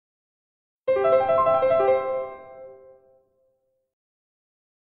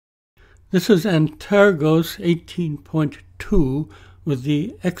This is Antergos 18.2 with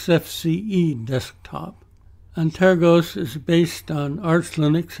the Xfce Desktop. Antergos is based on Arch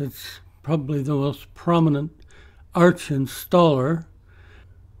Linux. It's probably the most prominent Arch installer.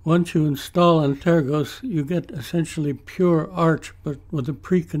 Once you install Antergos, you get essentially pure Arch, but with a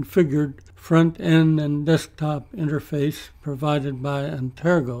pre-configured front-end and desktop interface provided by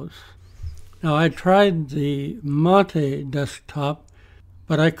Antergos. Now, I tried the Mate desktop,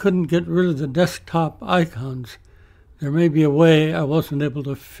 but I couldn't get rid of the desktop icons. There may be a way. I wasn't able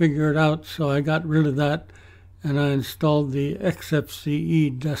to figure it out, so I got rid of that, and I installed the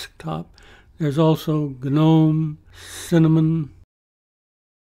Xfce Desktop. There's also GNOME, Cinnamon,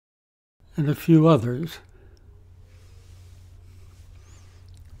 and a few others.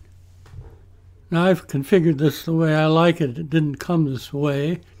 Now I've configured this the way I like it. It didn't come this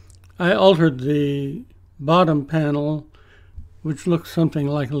way. I altered the bottom panel, which looks something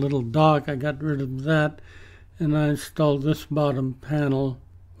like a little dock. I got rid of that, and I installed this bottom panel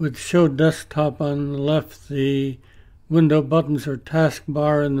with Show Desktop on the left, the window buttons or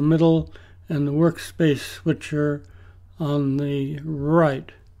taskbar in the middle, and the workspace switcher on the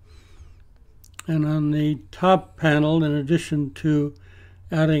right. And on the top panel, in addition to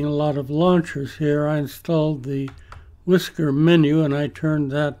adding a lot of launchers here, I installed the Whisker Menu, and I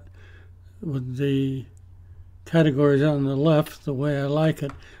turned that with the categories on the left the way I like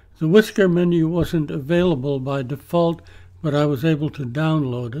it. The Whisker Menu wasn't available by default, but I was able to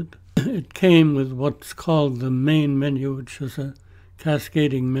download it. It came with what's called the main menu, which is a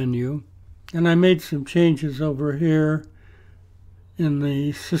cascading menu. And I made some changes over here in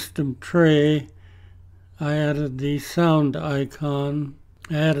the system tray. I added the sound icon,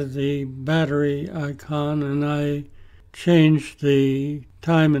 I added the battery icon, and I changed the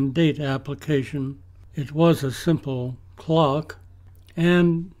time and date application. It was a simple clock.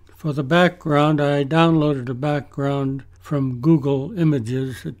 And for the background, I downloaded a background from Google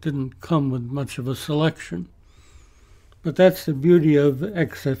Images. It didn't come with much of a selection. But that's the beauty of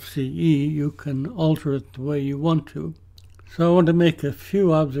Xfce. You can alter it the way you want to. So I want to make a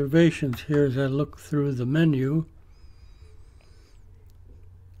few observations here as I look through the menu.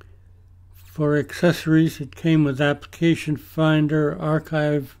 For accessories, it came with Application Finder,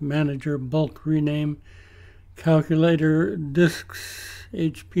 Archive Manager, Bulk Rename, Calculator, Disks,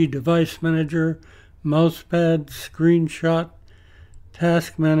 HP Device Manager, Mousepad, Screenshot,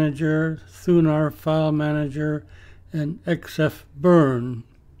 Task Manager, Thunar File Manager, and Xfburn.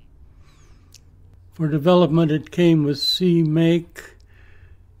 For development, it came with CMake,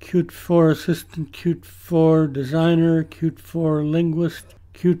 Qt4 Assistant, Qt4 Designer, Qt4 Linguist,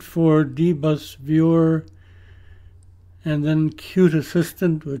 Qt4 Debus Viewer, and then Qt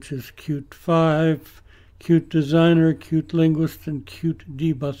Assistant, which is Qt5, Qt Designer, Qt Linguist, and Qt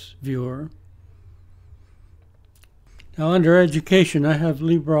Debus Viewer. Now under Education, I have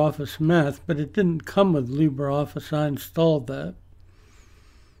Libreoffice Math, but it didn't come with Libreoffice. I installed that.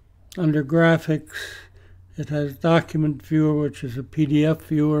 Under Graphics, it has Document Viewer, which is a PDF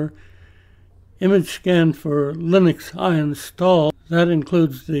viewer. Image Scan for Linux I installed. That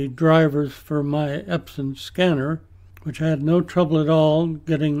includes the drivers for my Epson scanner, which I had no trouble at all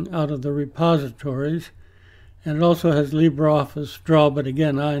getting out of the repositories. And it also has LibreOffice Draw, but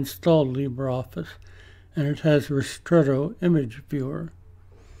again, I installed LibreOffice. And it has Ristretto Image Viewer.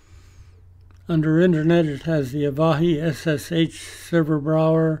 Under Internet, it has the Avahi SSH Server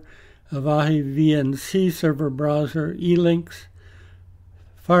Browser, Avahi VNC Server Browser, eLinks,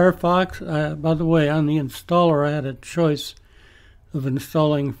 Firefox. By the way, on the installer, I had a choice of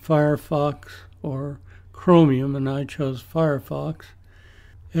installing Firefox or Chromium, and I chose Firefox.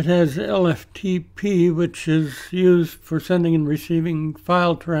 It has LFTP, which is used for sending and receiving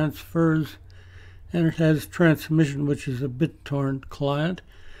file transfers, and it has Transmission, which is a BitTorrent client.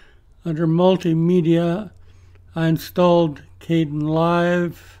 Under Multimedia, I installed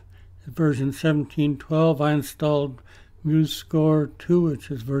Kdenlive version 17.12. I installed MuseScore 2,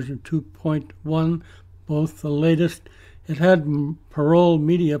 which is version 2.1, both the latest. It had Parole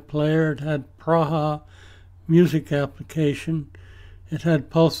Media Player, it had Praha Music Application, it had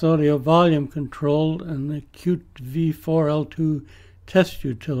Pulse Audio Volume Control, and the Qt V4L2 Test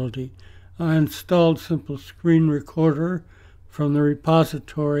Utility. I installed Simple Screen Recorder from the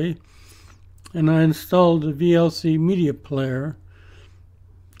repository, and I installed the Vlc Media Player,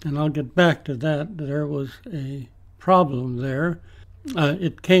 and I'll get back to that. There was a problem there.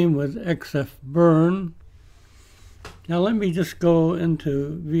 It came with Xfburn. Now let me just go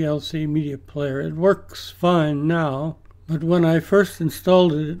into Vlc Media Player. It works fine now, but when I first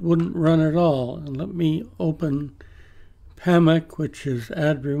installed it, it wouldn't run at all. And let me open PAMIC, which is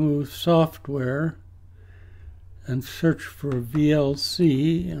Add Remove Software, and search for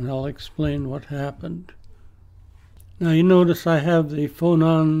VLC, and I'll explain what happened. Now you notice I have the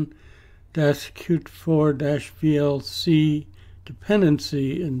phonon-qt4-VLC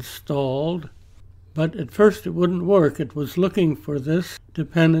dependency installed, but at first it wouldn't work. It was looking for this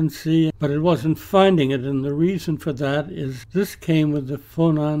dependency, but it wasn't finding it, and the reason for that is this came with the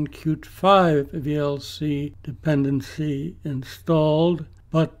phonon-qt5-VLC dependency installed,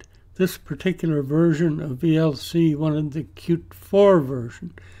 but this particular version of VLC wanted the Qt4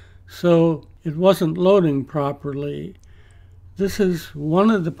 version, so it wasn't loading properly. This is one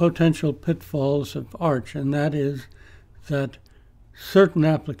of the potential pitfalls of Arch, and that is that certain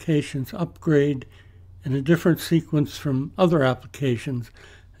applications upgrade in a different sequence from other applications,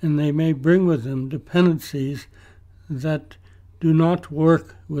 and they may bring with them dependencies that do not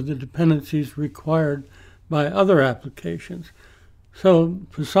work with the dependencies required by other applications. So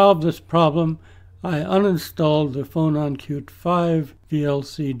to solve this problem, I uninstalled the phonon-qt5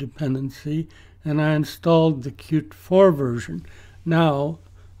 VLC dependency, and I installed the Qt4 version. Now,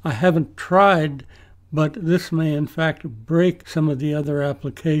 I haven't tried, but this may in fact break some of the other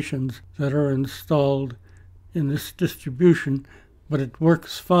applications that are installed in this distribution, but it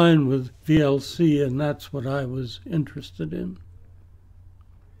works fine with VLC, and that's what I was interested in.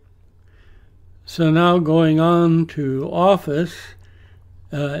 So now going on to Office,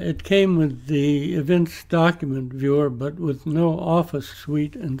 it came with the Events Document Viewer, but with no Office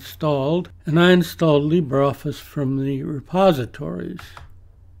suite installed, and I installed Libreoffice from the repositories.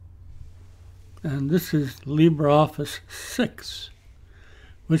 And this is Libreoffice 6,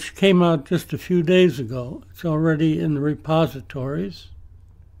 which came out just a few days ago. It's already in the repositories.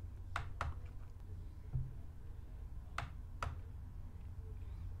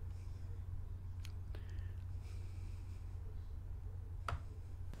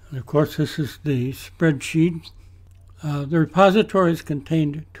 And of course, this is the spreadsheet. The repositories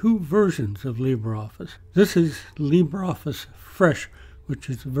contained two versions of LibreOffice. This is LibreOffice Fresh, which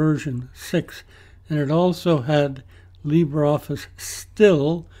is version 6, and it also had LibreOffice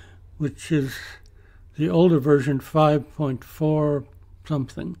Still, which is the older version 5.4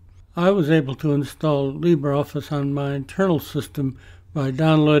 something. I was able to install LibreOffice on my internal system by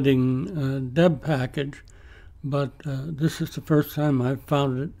downloading a deb package, but this is the first time I've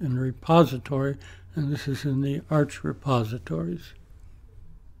found it in a repository, and this is in the Arch repositories.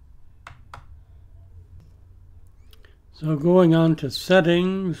 So going on to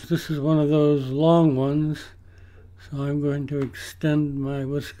settings, this is one of those long ones, so I'm going to extend my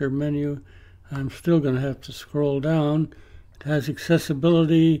Whisker menu. I'm still going to have to scroll down. It has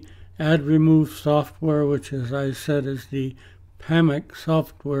accessibility, add remove software, which as I said is the PAMIC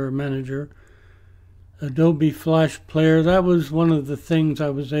software manager. Adobe Flash Player, that was one of the things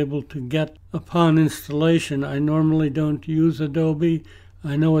I was able to get upon installation. I normally don't use Adobe.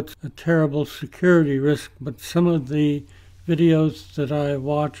 I know it's a terrible security risk, but some of the videos that I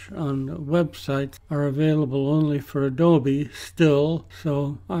watch on websites are available only for Adobe still,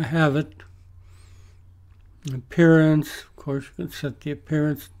 so I have it. Appearance, of course you can set the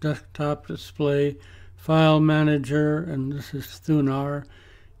appearance, desktop display, file manager, and this is Thunar.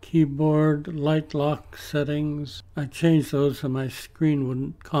 Keyboard, light lock settings. I changed those so my screen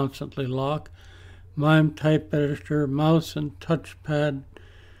wouldn't constantly lock. MIME type editor, mouse and touchpad,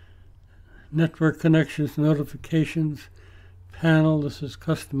 network connections, notifications, panel. This is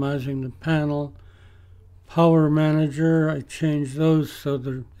customizing the panel. Power manager, I changed those so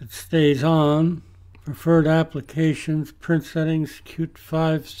that it stays on. Preferred applications, print settings,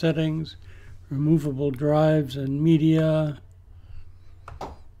 Qt5 settings, removable drives and media.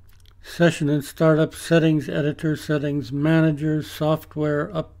 Session and startup settings, editor settings, manager, software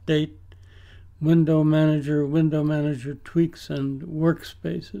update, window manager tweaks, and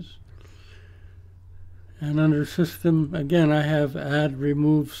workspaces. And under system, again, I have add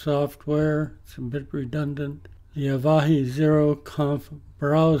remove software. It's a bit redundant. The Avahi Zero Conf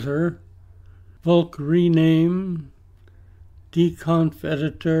browser, Vlc rename, dconf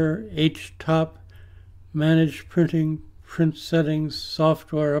editor, htop, manage printing, print settings,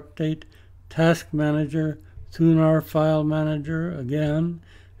 software update, task manager, Thunar file manager again,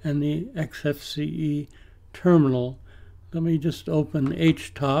 and the Xfce terminal. Let me just open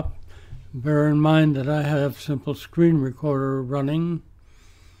htop. Bear in mind that I have Simple Screen Recorder running,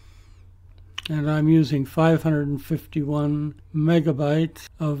 and I'm using 551 megabytes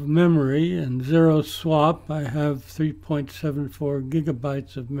of memory, and zero swap. I have 3.74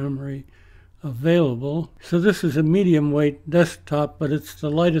 gigabytes of memory available. So this is a medium weight desktop, but it's the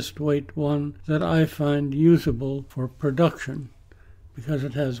lightest weight one that I find usable for production because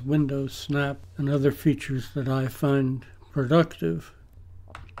it has window snap and other features that I find productive.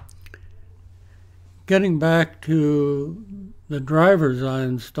 Getting back to the drivers I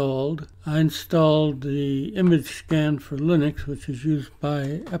installed the image scan for Linux, which is used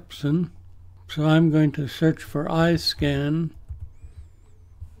by Epson. So I'm going to search for iScan.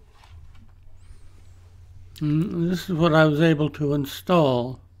 And this is what I was able to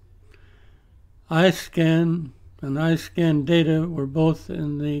install. iScan and iScan data were both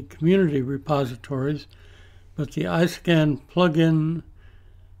in the community repositories, but the iScan plugin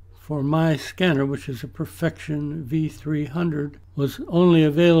for my scanner, which is a Perfection V300, was only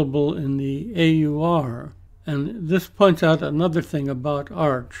available in the AUR. And this points out another thing about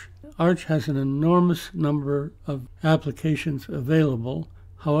Arch. Arch has an enormous number of applications available.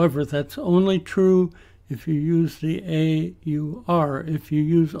 However, that's only true if you use the AUR. If you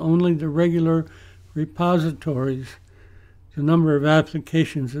use only the regular repositories, the number of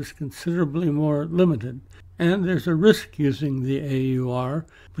applications is considerably more limited. And there's a risk using the AUR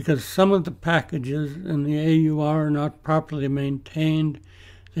because some of the packages in the AUR are not properly maintained.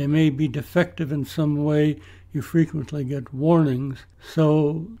 They may be defective in some way. You frequently get warnings.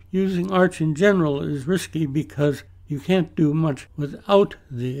 So using Arch in general is risky because you can't do much without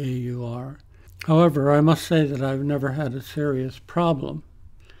the AUR. However, I must say that I've never had a serious problem.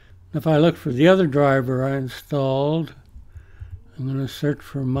 If I look for the other driver I installed, I'm going to search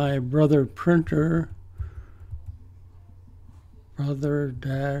for my Brother printer,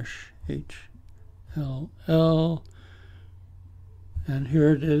 Brother-HLL, and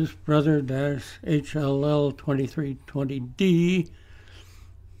here it is, Brother-HLL2320D.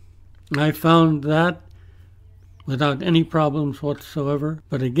 I found that without any problems whatsoever,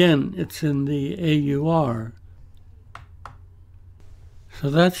 but again, it's in the AUR.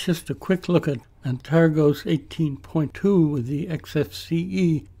 So that's just a quick look at Antergos 18.2 with the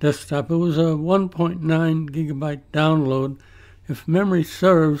Xfce Desktop. It was a 1.9 gigabyte download. If memory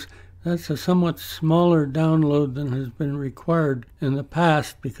serves, that's a somewhat smaller download than has been required in the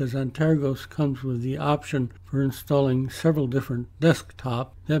past because Antergos comes with the option for installing several different desktops.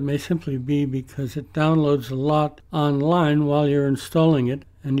 That may simply be because it downloads a lot online while you're installing it,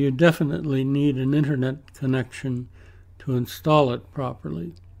 and you definitely need an internet connection to install it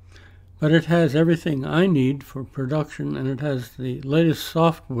properly. But it has everything I need for production, and it has the latest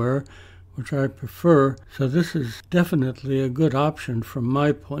software, which I prefer, so this is definitely a good option from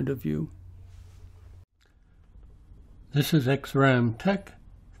my point of view. This is XRAM Tech.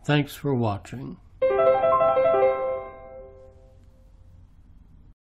 Thanks for watching.